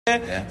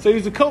Yeah. So he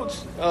was a coach,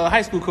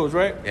 high school coach,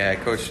 right? Yeah, I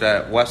coached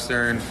at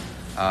Western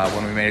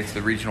when we made it to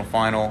the regional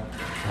final.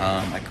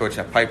 I coached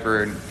at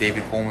Piper and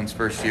David Coleman's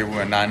first year. We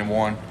went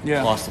 9-1.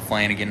 Yeah. Lost to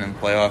Flanagan in the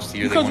playoffs. The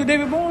year You coached with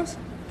David Bowens?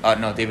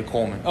 No, David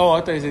Coleman. Oh,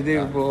 I thought you said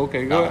David Bowens.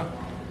 Okay, go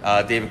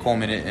ahead. David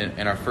Coleman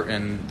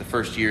in the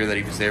first year that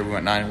he was there, we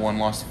went 9-1,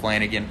 lost to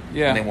Flanagan.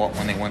 Yeah.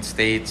 When they won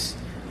states.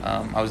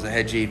 I was the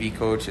head JV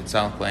coach at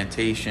South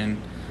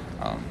Plantation.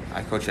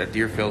 I coached at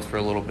Deerfield for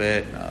a little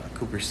bit.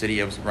 Cooper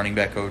City, I was the running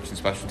back coach and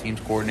special teams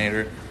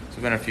coordinator. So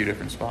I've been in a few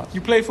different spots.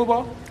 You played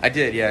football? I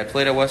did, yeah. I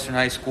played at Western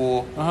High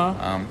School.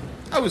 Uh-huh.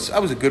 I was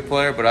a good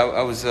player, but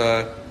I was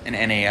an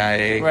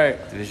NAIA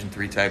Right. Division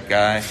III type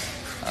guy.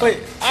 But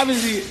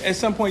obviously, at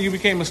some point, you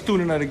became a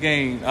student of the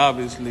game.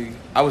 Obviously,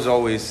 I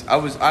always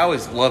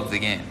loved the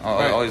game. I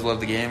Right. always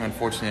loved the game.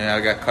 Unfortunately, I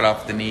got cut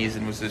off the knees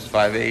and was just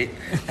 5'8".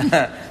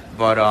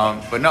 but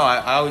no,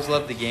 I always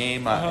loved the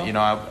game.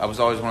 I was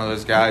always one of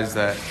those guys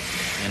that,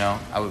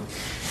 I would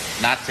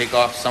not take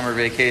off summer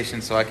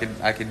vacation so I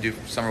could do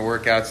summer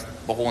workouts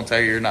the whole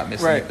entire year, not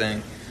miss Right.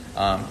 anything.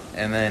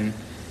 And then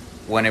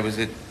when it was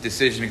a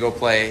decision to go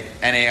play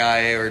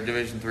NAIA or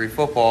Division III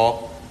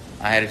football,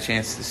 I had a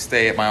chance to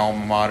stay at my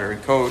alma mater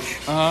and coach,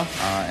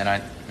 and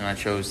I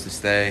chose to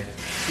stay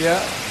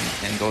yeah.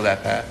 and go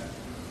that path.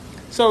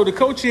 So the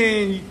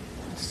coaching,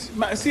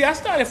 see, I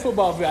started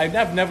Footballville.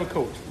 I've never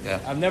coached. Yeah.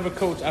 I've never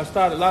coached.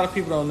 A lot of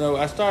people don't know.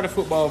 I started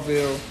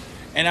Footballville,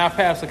 and our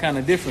paths are kind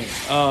of different.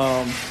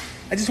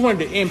 I just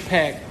wanted to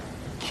impact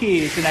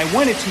kids, and I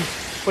wanted to.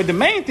 But the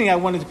main thing I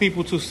wanted the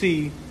people to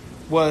see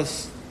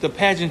was the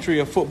pageantry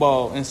of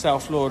football in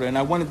South Florida, and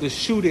I wanted to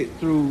shoot it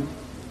through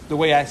the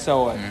way I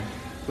saw it,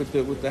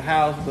 with the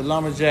house, with the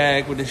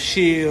lumberjack, with the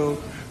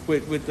shield,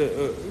 with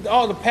the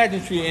all the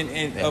pageantry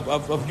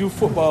of youth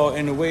football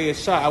and the way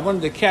it's shot. I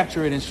wanted to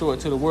capture it and show it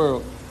to the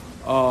world,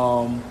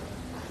 and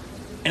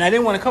I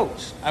didn't want to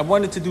coach. I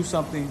wanted to do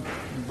something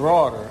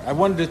broader. I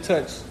wanted to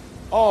touch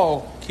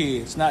all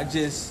kids, not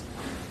just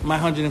my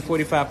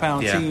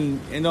 145-pound team.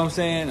 You know what I'm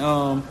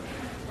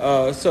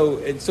saying?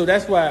 So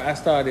that's why I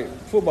started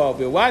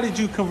Footballville. Why did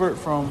you convert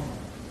from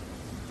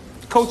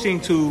coaching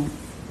to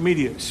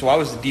media? So I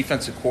was the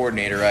defensive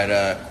coordinator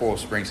at Coral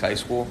Springs High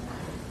School,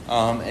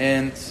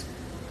 and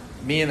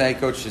me and the head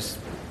coach just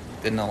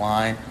didn't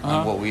align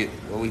on what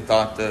we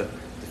thought the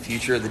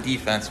future of the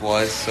defense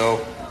was.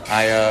 So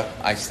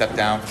I stepped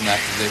down from that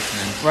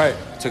position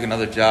and took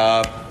another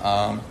job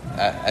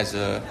as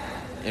a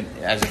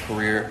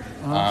career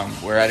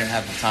where I didn't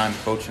have the time to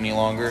coach any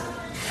longer.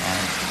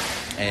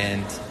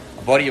 And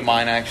a buddy of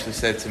mine actually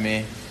said to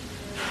me,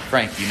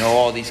 Frank, you know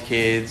all these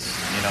kids,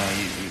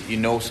 you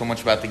know so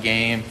much about the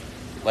game,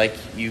 like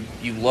you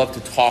love to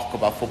talk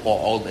about football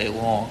all day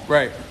long.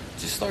 Right.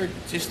 Just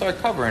start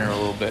covering it a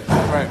little bit.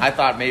 Right. I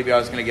thought maybe I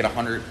was going to get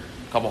a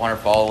couple hundred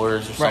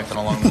followers or something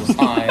along those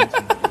lines.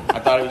 I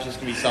thought it was just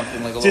going to be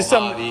something like a little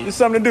hobby. Just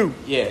something to do.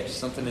 Yeah, just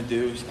something to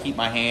do. Just keep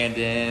my hand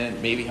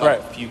in, maybe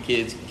help a few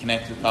kids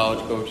connect with college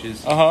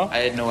coaches. I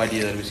had no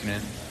idea that it was going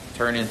to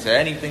turn into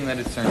anything that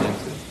it's turned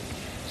into.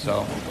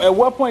 So, at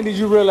what point did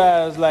you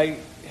realize, like,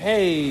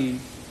 hey,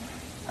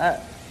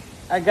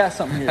 I got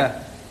something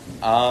here?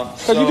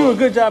 Because you do a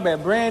good job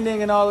at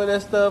branding and all of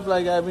that stuff.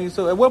 Like, I mean,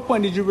 so at what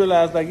point did you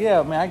realize, like,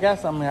 yeah, man, I got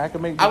something here. I can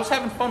make this. I was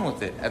having fun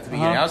with it at the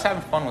beginning. I was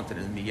having fun with it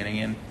in the beginning.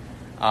 And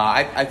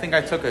I think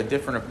I took a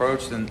different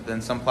approach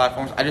than some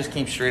platforms. I just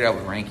came straight out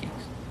with rankings.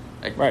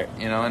 Like,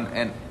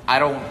 and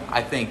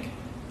I think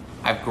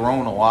I've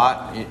grown a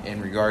lot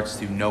in regards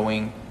to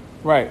knowing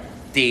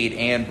Dade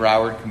and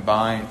Broward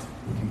combined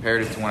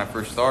compared to when I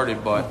first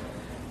started. But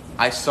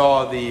I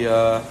saw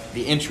the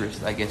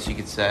interest, I guess you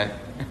could say,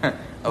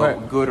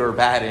 good or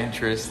bad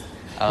interest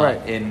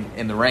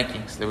in the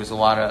rankings. There was a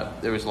lot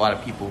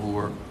of people who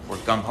were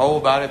gung ho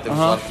about it. There was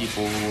a lot of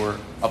people who were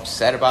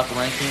upset about the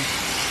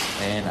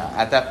rankings, and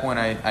at that point,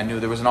 I knew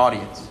there was an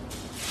audience.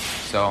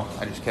 So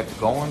I just kept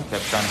going,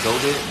 kept trying to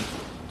build it, and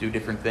do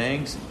different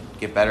things,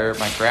 get better at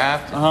my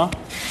craft, and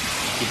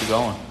keep it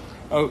going.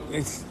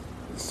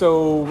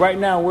 So right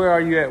now, where are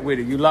you at with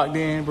it? You locked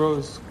in,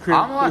 bro?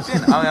 I'm locked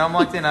in. I'm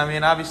locked in. I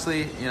mean,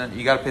 obviously,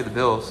 you got to pay the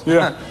bills.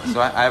 Yeah. So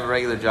I have a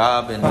regular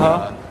job, and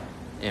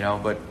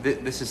but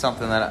this is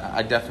something that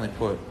I definitely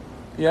put.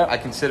 Yeah. I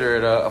consider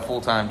it a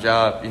full-time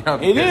job.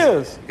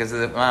 Because of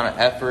the amount of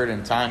effort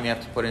and time you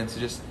have to put into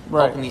just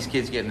helping these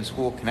kids get into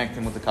school,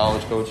 connecting with the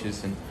college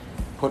coaches, and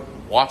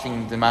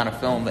watching the amount of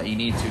film that you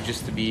need to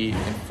just to be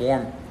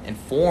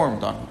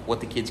informed on what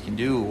the kids can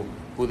do,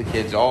 who the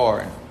kids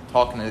are, and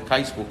talking to the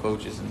high school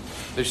coaches. And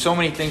there's so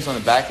many things on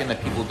the back end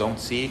that people don't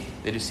see.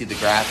 They just see the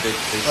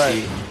graphics.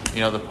 They see,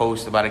 the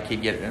post about a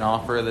kid getting an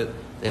offer, that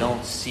they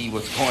don't see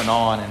what's going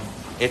on. And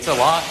it's a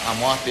lot.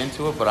 I'm locked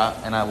into it,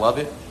 I love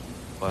it.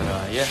 But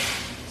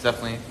it's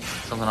definitely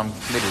something I'm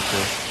committed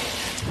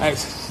to.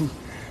 Nice.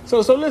 So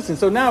listen.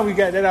 So now we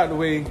got that out of the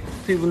way.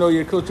 People know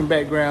your coaching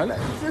background.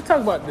 Let's talk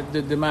about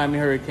the Miami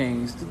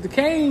Hurricanes. The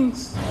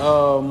Canes.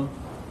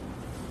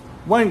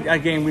 One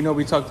game we know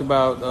we talked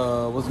about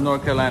was the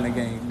North Carolina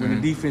game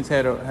when the defense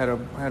had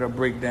a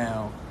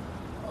breakdown.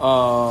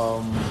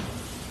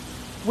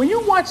 when you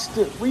watch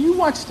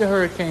the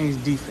Hurricanes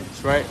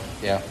defense, right?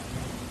 Yeah.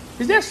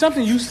 Is there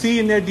something you see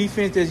in their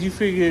defense that you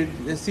figure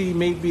that see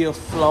may be a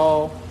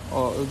flaw,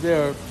 or is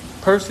there a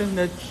person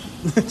that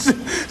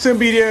shouldn't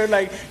be there?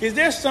 Like, is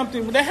there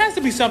something? There has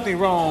to be something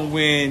wrong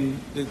when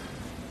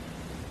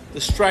the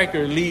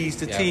striker leads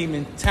the team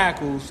in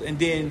tackles,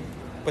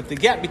 but the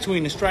gap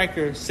between the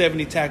striker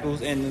 70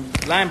 tackles and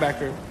the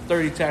linebacker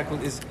 30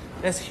 tackles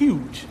that's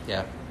huge.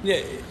 Yeah.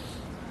 Yeah.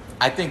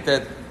 I think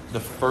that the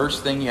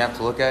first thing you have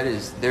to look at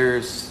is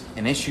there's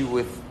an issue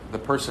with the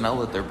personnel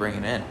that they're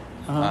bringing in.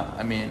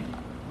 I mean,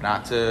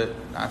 not to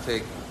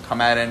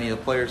come at any of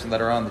the players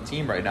that are on the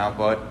team right now,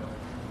 but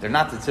they're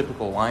not the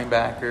typical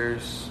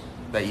linebackers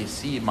that you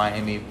see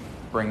Miami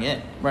bring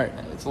in. Right.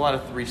 It's a lot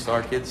of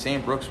 3-star kids.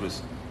 Sam Brooks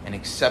was an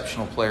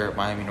exceptional player at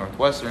Miami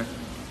Northwestern,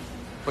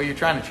 but you're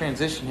trying to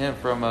transition him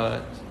from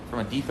a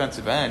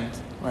defensive end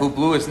who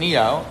blew his knee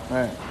out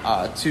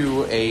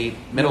to a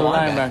middle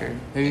linebacker.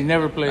 He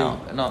never played.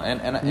 No,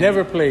 and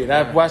never played.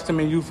 I've watched him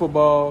in youth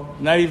football.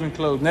 Not even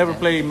close. Never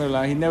played middle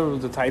line. He never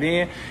was a tight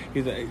end.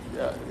 He's an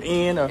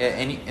end.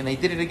 And they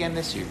did it again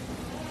this year.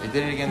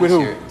 With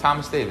who? Year.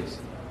 Thomas Davis,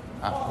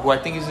 who I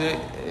think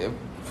is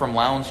from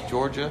Lowndes,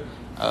 Georgia.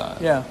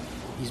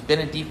 He's been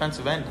a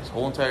defensive end his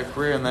whole entire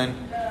career, and then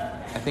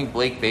I think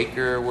Blake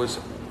Baker was.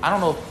 I don't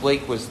know if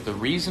Blake was the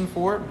reason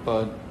for it,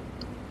 but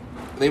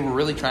they were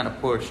really trying to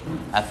push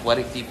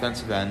athletic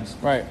defensive ends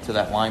to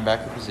that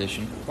linebacker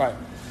position. Right.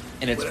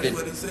 And that's what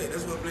he said.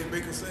 That's what Blake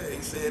Baker said.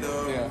 He said,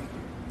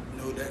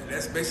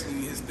 that's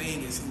basically his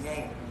thing is he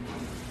won't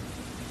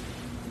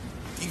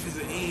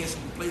defensive ends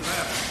who play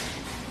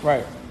linebacker.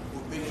 Right. Who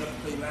big enough to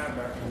play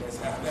linebacker.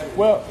 That's athletic.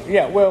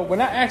 Well,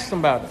 when I asked him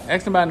about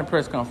it in the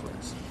press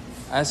conference,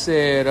 I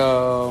said,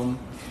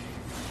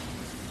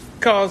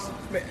 because,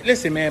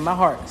 listen, man, my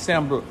heart,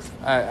 Sam Brooks.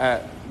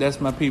 I that's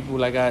my people.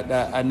 Like,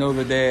 I know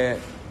the dad.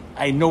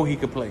 I know he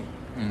could play.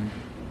 Mm.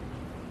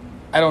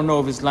 I don't know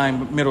if it's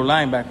middle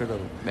linebacker, though.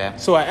 Yeah.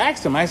 So I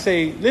asked him, I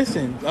say,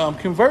 listen,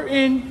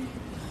 converting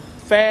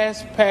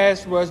fast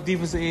pass rush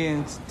defensive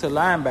ends to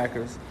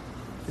linebackers,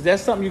 is that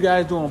something you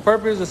guys do on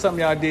purpose or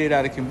something y'all did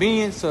out of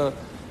convenience?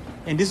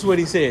 And this is what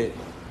he said.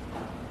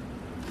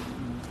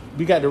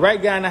 We got the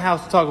right guy in the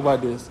house to talk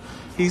about this.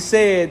 He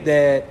said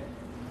that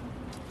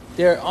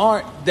there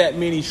aren't that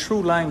many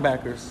true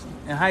linebackers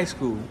in high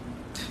school.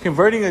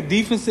 Converting a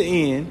defensive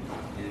end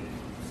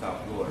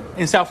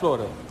in South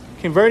Florida.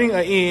 Converting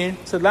an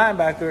end to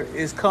linebacker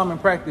is common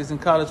practice in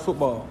college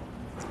football.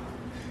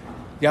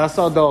 Y'all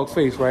saw dog's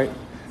face, right?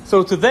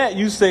 So to that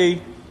you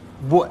say,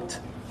 what?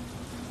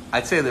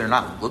 I'd say they're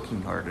not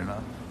looking hard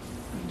enough.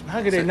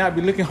 How could they not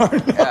be looking hard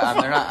enough?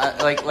 Yeah, they're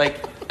not.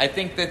 I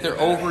think that they're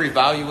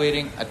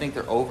over-evaluating.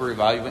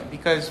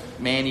 Because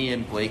Manny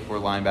and Blake were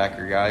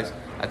linebacker guys.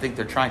 I think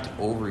they're trying to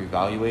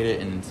over-evaluate it.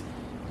 And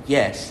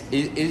yes,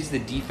 is the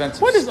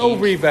defensive. What is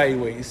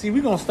over-evaluating? See,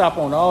 we're gonna stop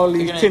on all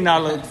these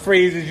 $10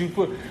 phrases you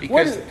put.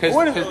 Because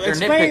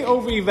explain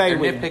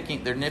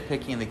over-evaluating. They're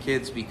nitpicking the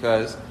kids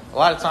because a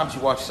lot of times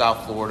you watch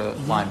South Florida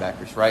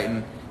linebackers, right,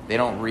 and they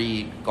don't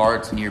read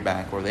guards near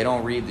back or they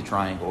don't read the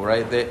triangle,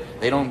 right?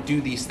 They don't do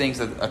these things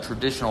that a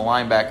traditional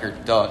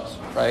linebacker does,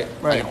 right?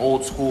 Like an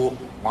old school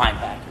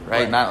linebacker,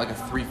 right? Not like a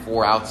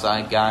 3-4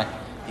 outside guy.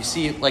 You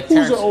see, like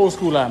who's an old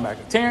school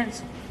linebacker?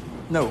 Terrence?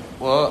 No.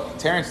 Well,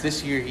 Terrence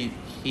this year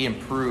he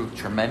improved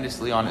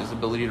tremendously on his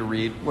ability to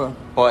read. Well,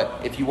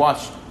 but if you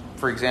watch,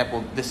 for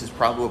example, this is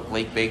probably what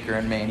Blake Baker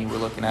and Manny were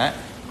looking at.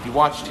 If you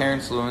watch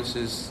Terrence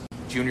Lewis's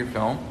junior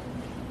film,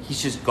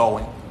 he's just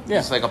going. Yeah.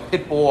 It's like a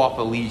pit bull off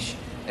a leash.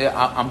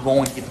 I'm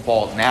going to get the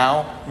ball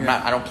now.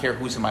 I don't care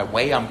who's in my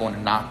way. I'm going to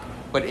knock.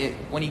 But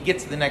when he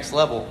gets to the next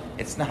level,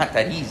 it's not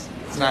that easy.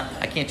 It's not.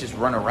 I can't just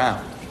run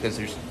around because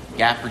there's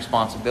gap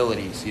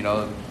responsibilities. You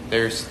know,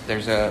 there's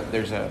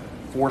a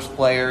force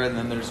player and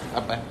then there's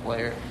a back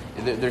player.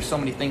 There's so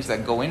many things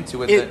that go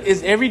into it.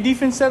 Is every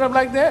defense set up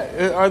like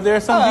that? Are there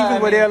some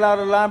defense where they allow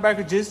the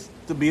linebacker just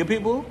to be a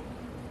pit bull?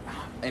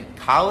 In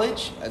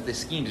college, the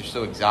schemes are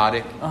so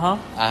exotic.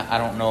 I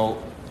don't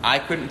know. I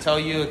couldn't tell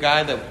you a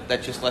guy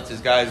that just lets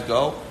his guys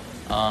go.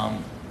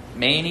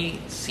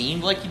 Manny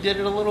seemed like he did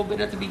it a little bit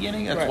at the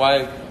beginning. That's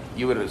why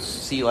you would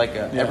see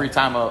every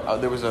time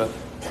there was a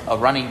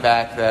running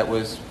back that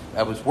was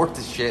worth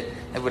his shit,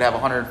 it would have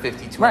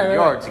 150, 200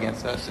 yards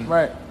against us.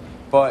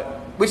 But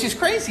which is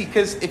crazy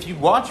because if you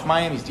watch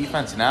Miami's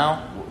defense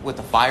now with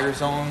the fire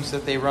zones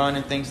that they run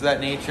and things of that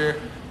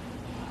nature,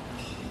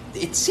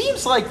 it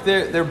seems like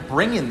they're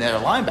bringing their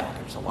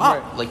linebackers a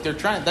lot. Like they're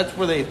trying. That's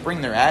where they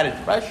bring their added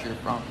pressure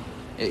from.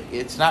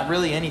 It's not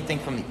really anything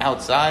from the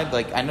outside.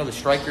 Like I know the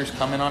strikers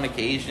come in on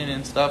occasion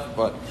and stuff,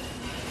 but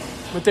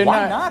they're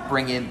why not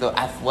bring in the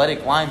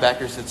athletic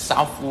linebackers that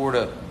South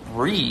Florida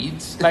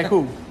breeds? Like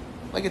who?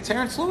 Like a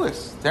Terrence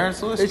Lewis.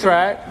 They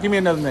tried. Give me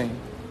another name.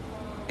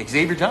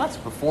 Xavier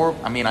Johnson. Before,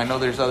 I mean, I know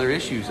there's other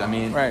issues. I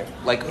mean,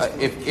 like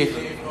if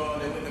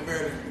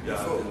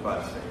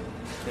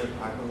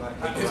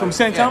from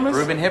St. Thomas?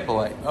 Ruben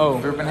Hippolyte. Oh.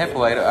 Ruben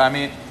Hippolyte. I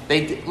mean,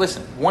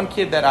 listen, one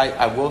kid that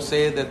I will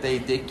say that they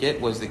did get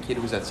was the kid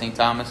who was at St.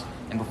 Thomas.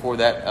 and before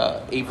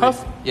that, Avery.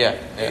 Huff? Yeah,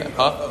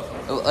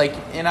 Huff. Like,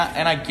 and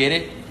I get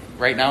it.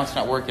 Right now, it's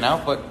not working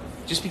out, but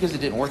just because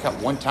it didn't work out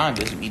one time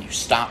doesn't mean you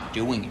stop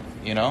doing it.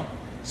 You know.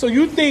 So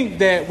you think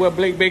that what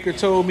Blake Baker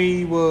told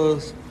me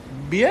was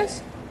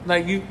BS?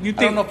 Like you think?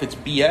 I don't know if it's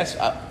BS,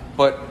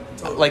 but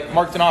like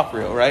Mark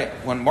D'Onofrio, right?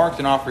 When Mark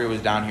D'Onofrio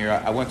was down here,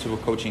 I went to a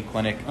coaching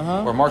clinic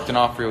where Mark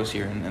D'Onofrio was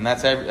here, and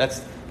that's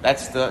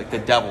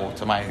the devil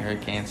to my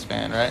Hurricanes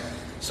fan, right?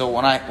 So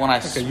when I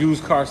like a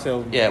used car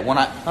salesman. Yeah,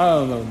 I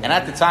don't know. And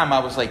at the time I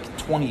was like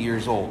 20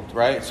 years old,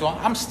 right? So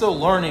I'm still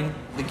learning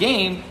the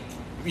game,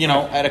 you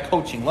know, at a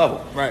coaching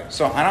level. Right.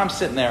 So and I'm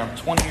sitting there, I'm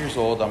 20 years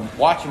old, I'm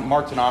watching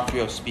Mark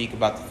D'Onofrio speak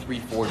about the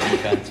 3-4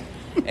 defense,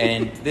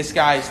 and this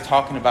guy's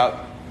talking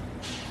about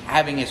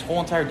having his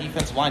whole entire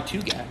defensive line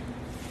 2-gap.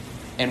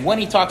 And when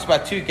he talks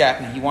about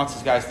 2-gap, he wants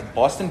his guys to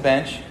bust and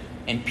bench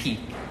and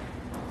peak.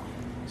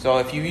 So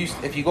if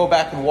you go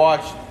back and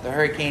watch the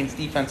Hurricanes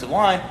defensive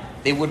line,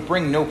 they would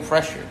bring no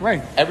pressure.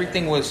 Right.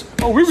 Everything was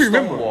we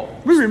remember.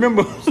 Stonewall. We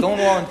remember.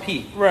 Stonewall and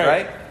peak.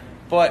 Right.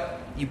 But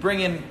you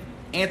bring in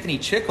Anthony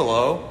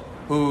Chickillo,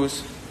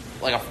 who's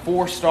like a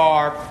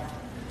 4-star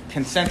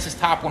consensus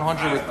top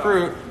 100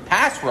 recruit,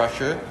 pass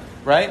rusher,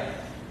 right?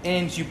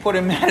 And you put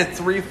him at a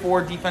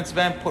 3-4 defensive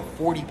end, put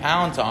 40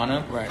 pounds on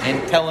him,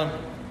 and tell him,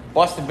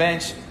 bust the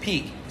bench,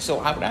 peak. So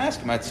I would ask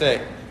him, I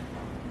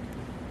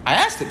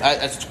asked him,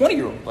 as a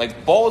 20-year-old,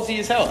 like ballsy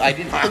as hell.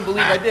 Couldn't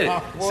believe I did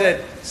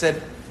it.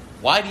 Said,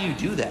 why do you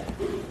do that?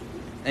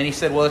 And he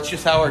said, well, it's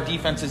just how our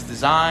defense is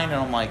designed.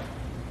 And I'm like,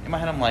 in my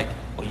head, I'm like,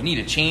 well, you need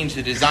to change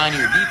the design of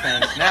your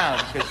defense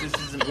now because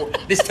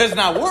this does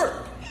not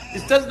work.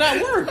 This does not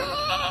work.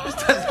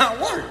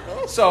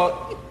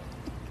 So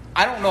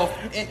I don't know.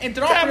 And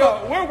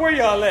D'Onofrio, where were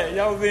y'all at?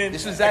 Y'all was in.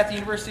 This was at the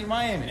University of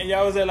Miami. And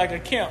y'all was at like a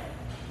camp.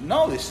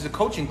 No, this is a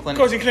coaching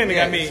clinic.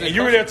 Yeah, and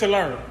you were there to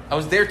learn. I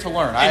was there to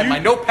learn. I had my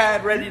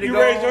notepad ready to go. You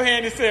raised your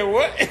hand and said,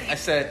 what? I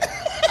said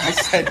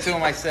to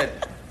him,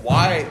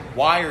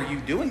 why are you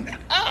doing that?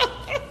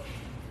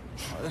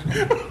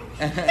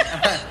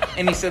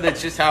 And he said,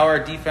 that's just how our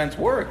defense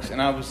works. And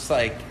I was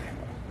like,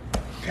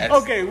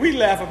 okay, we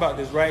laugh about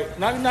this, right?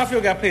 D'Onofrio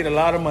got paid a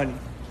lot of money.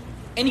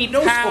 And he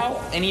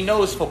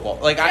knows football.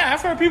 Like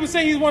I've heard people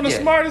say he's one of the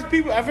smartest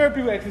people. I've heard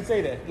people actually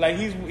say that. Like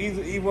he's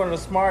one of the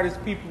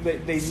smartest people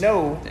that they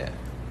know. Yeah.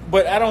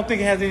 But I don't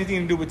think it has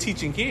anything to do with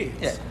teaching kids.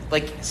 Yeah.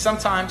 Like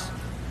sometimes.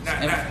 Not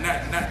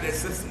that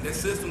system. That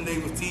system they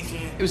was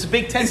teaching. It was a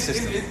Big Ten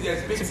system.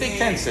 It's a Big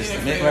Ten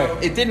system.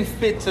 It didn't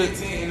fit to. Big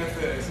Ten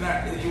NFL. It's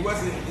not. It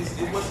wasn't.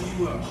 It wasn't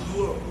you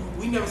up.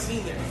 We never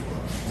seen that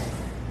before.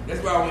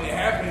 That's why when it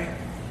happened,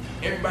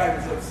 everybody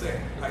was upset.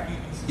 Like you.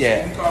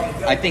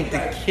 Yeah, I think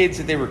the kids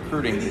that they're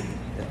recruiting.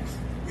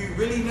 We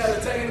really not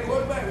attacking the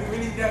quarterback. We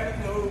really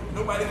not,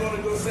 nobody going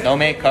to go say. No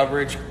man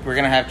coverage. We're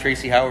going to have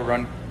Tracy Howard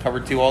run cover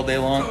 2 all day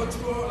long. Cover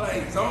 2,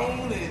 like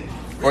zone and.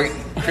 Or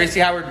Tracy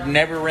Howard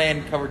never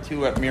ran cover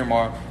 2 at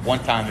Miramar one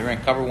time. They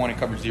ran cover 1 and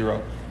cover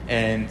 0.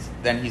 And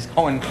then he's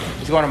going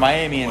to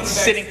Miami and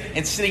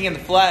sitting in the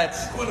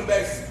flats.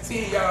 Quarterback's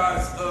 10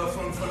 yards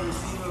from the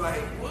receiver.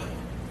 Like what?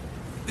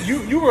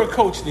 You were a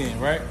coach then,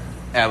 right?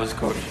 Yeah, I was a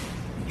coach.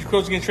 You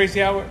coached against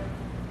Tracy Howard?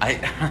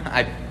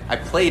 I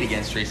played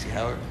against Tracy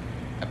Howard.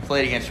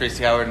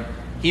 And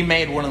he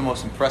made one of the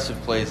most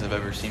impressive plays I've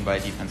ever seen by a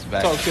defensive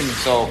back. Talk to me.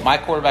 So my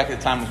quarterback at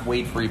the time was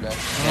Wade Freebeck.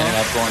 He ended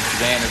up going to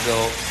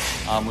Vanderbilt.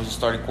 Was a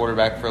starting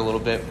quarterback for a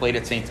little bit. Played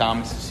at St.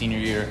 Thomas his senior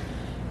year.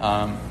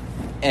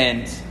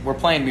 And we're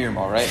playing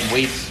Miramar, right? And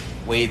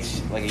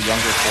Wade's like a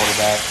younger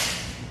quarterback.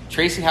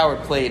 Tracy Howard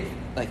played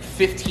like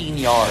 15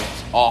 yards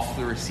off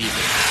the receiver.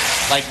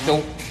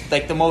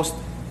 Like the most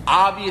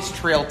obvious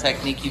trail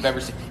technique you've ever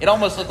seen. It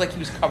almost looked like he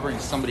was covering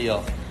somebody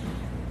else.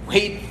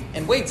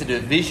 Wade's a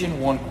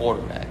Division I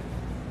quarterback.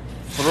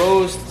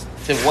 Throws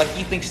to what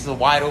he thinks is a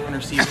wide open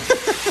receiver.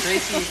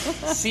 Tracy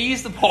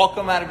sees the ball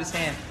come out of his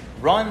hand,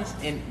 runs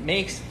and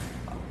makes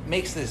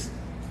this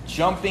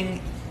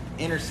jumping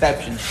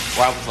interception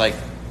where I was like,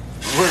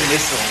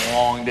 this is a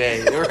long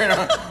day.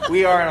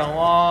 We are in a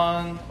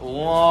long,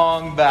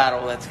 long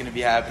battle that's going to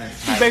be happening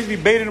tonight. You basically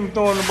baited him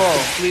throwing the ball.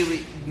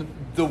 Completely.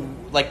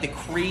 The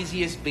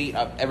craziest bait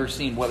I've ever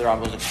seen, whether I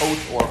was a coach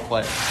or a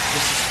player.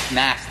 This is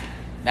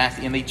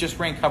nasty. And they just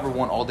ran cover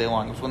 1 all day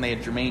long. It was when they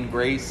had Jermaine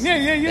Grace. Yeah.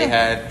 They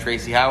had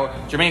Tracy Howard.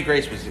 Jermaine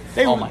Grace was.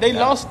 They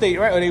lost state,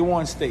 right? Or they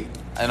won state?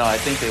 I know. I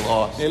think they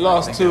lost. They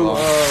lost to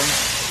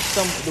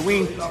the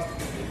wing.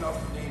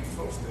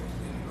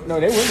 No,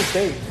 they went to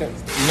state.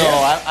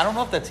 I don't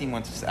know if that team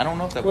went to state. I don't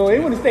know if that. Well, they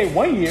went to state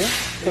 1 year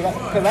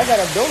because I got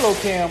a Dolo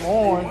cam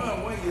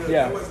on.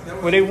 Yeah.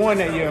 Well, they won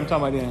that year. I'm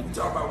talking about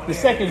then. The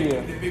second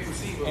year.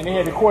 And they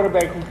had the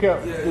quarterback who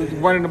kept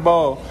running the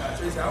ball.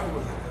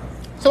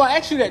 So I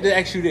asked you to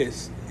ask you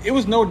this. It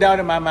was no doubt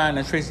in my mind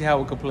that Tracy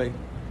Howard could play.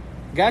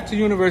 Got to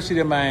University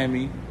of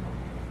Miami,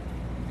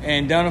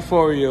 and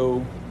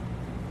D'Onofrio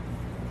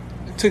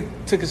took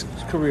his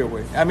career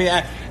away. I mean,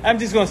 I'm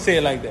just going to say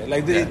it like that.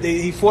 Like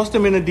he forced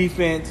him in the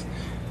defense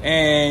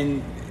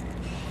and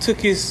took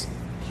his.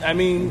 I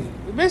mean,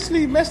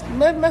 basically messed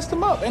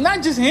him up, and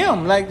not just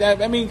him. Like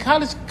that, I mean,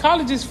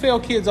 colleges fail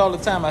kids all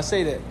the time. I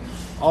say that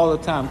all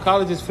the time.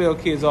 Colleges fail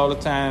kids all the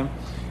time.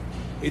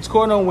 It's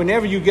going on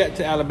whenever you get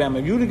to Alabama.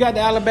 If you'd have got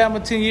to Alabama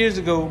 10 years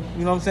ago,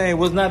 you know what I'm saying? It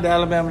was not the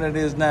Alabama that it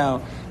is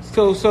now.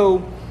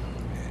 So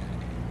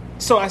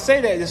I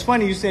say that it's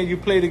funny you saying you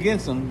played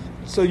against him.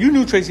 So you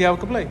knew Tracy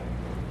Howard could play.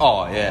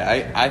 Oh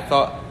yeah, I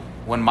thought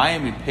when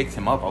Miami picked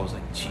him up, I was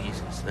like,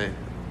 Jesus,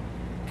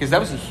 because that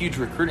was a huge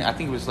recruiting. I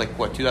think it was like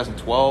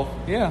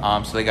 2012.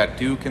 Yeah. So they got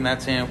Duke in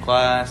that same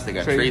class. They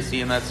got Tracy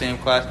in that same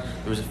class.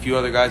 There was a few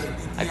other guys.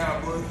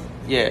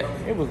 Yeah.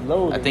 It was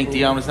loaded. I think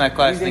Deion was in that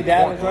class. DJ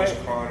Dallas, right?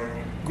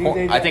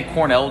 I think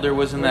Corn Elder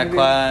was in that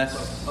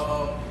class.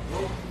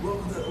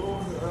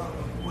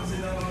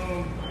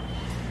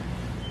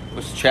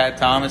 Was Chad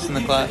Thomas in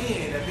the class?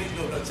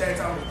 Chad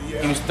Thomas.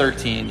 He was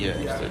 13. Yeah,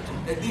 he was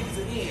 13. That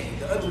defensive end,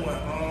 the other one,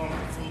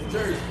 from New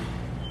Jersey.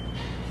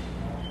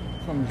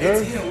 From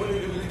Jersey? ATM, what do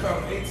they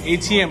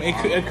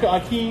call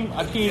him?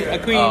 ATM.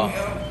 Akeem.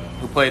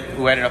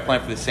 Who ended up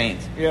playing for the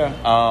Saints. Yeah.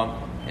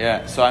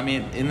 Yeah. So I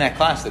mean, in that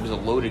class, it was a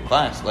loaded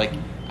class. Like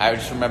I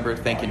just remember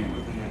thinking.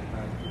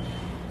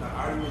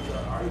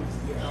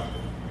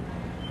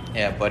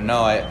 Yeah, but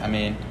no, I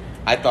mean,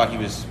 I thought he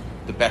was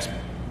the best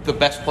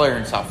player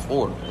in South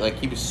Florida. Like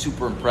he was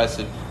super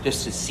impressive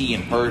just to see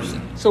in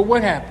person. So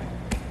what happened?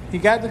 He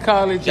got to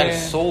college. He got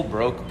his soul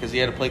broke because he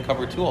had to play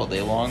cover 2 all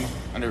day long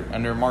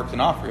under Mark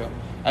D'Onofrio.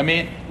 I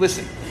mean,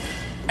 listen.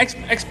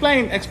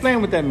 Explain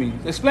what that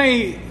means.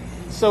 Explain.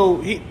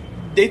 So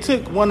they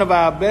took one of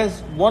our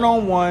best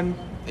one-on-one.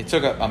 They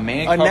took a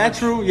man, a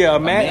natural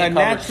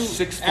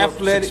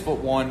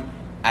 6'1"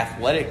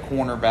 athletic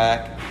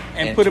cornerback,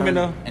 and put him in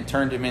and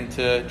turned him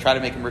into try to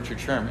make him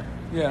Richard Sherman.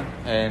 Yeah,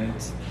 and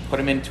put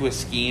him into a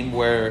scheme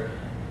where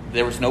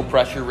there was no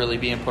pressure really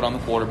being put on the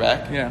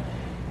quarterback. Yeah,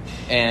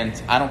 and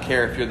I don't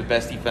care if you're the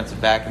best defensive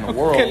back in the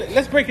world. Okay,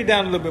 let's break it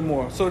down a little bit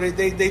more. So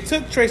they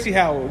took Tracy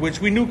Howard, which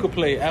we knew could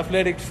play,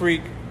 athletic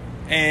freak,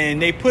 and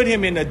they put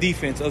him in a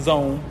defense, a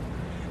zone,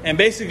 and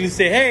basically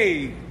said,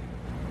 hey,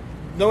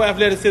 no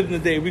athleticism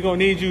today. We're gonna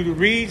need you to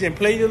read and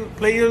play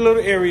your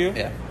little area.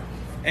 Yeah.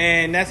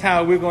 And that's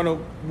how we're going to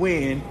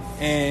win,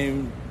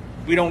 and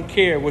we don't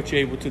care what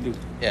you're able to do.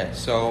 Yeah,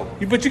 so...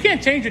 But you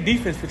can't change your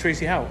defense for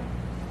Tracy Howard.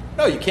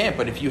 No, you can't,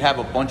 but if you have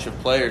a bunch of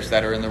players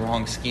that are in the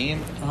wrong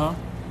scheme,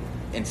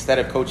 instead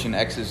of coaching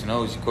X's and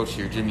O's, you coach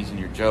your Jimmies and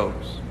your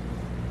Joes.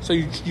 So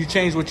you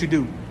change what you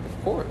do?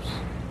 Of course.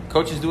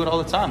 Coaches do it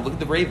all the time. Look at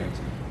the Ravens.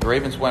 The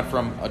Ravens went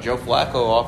from a Joe Flacco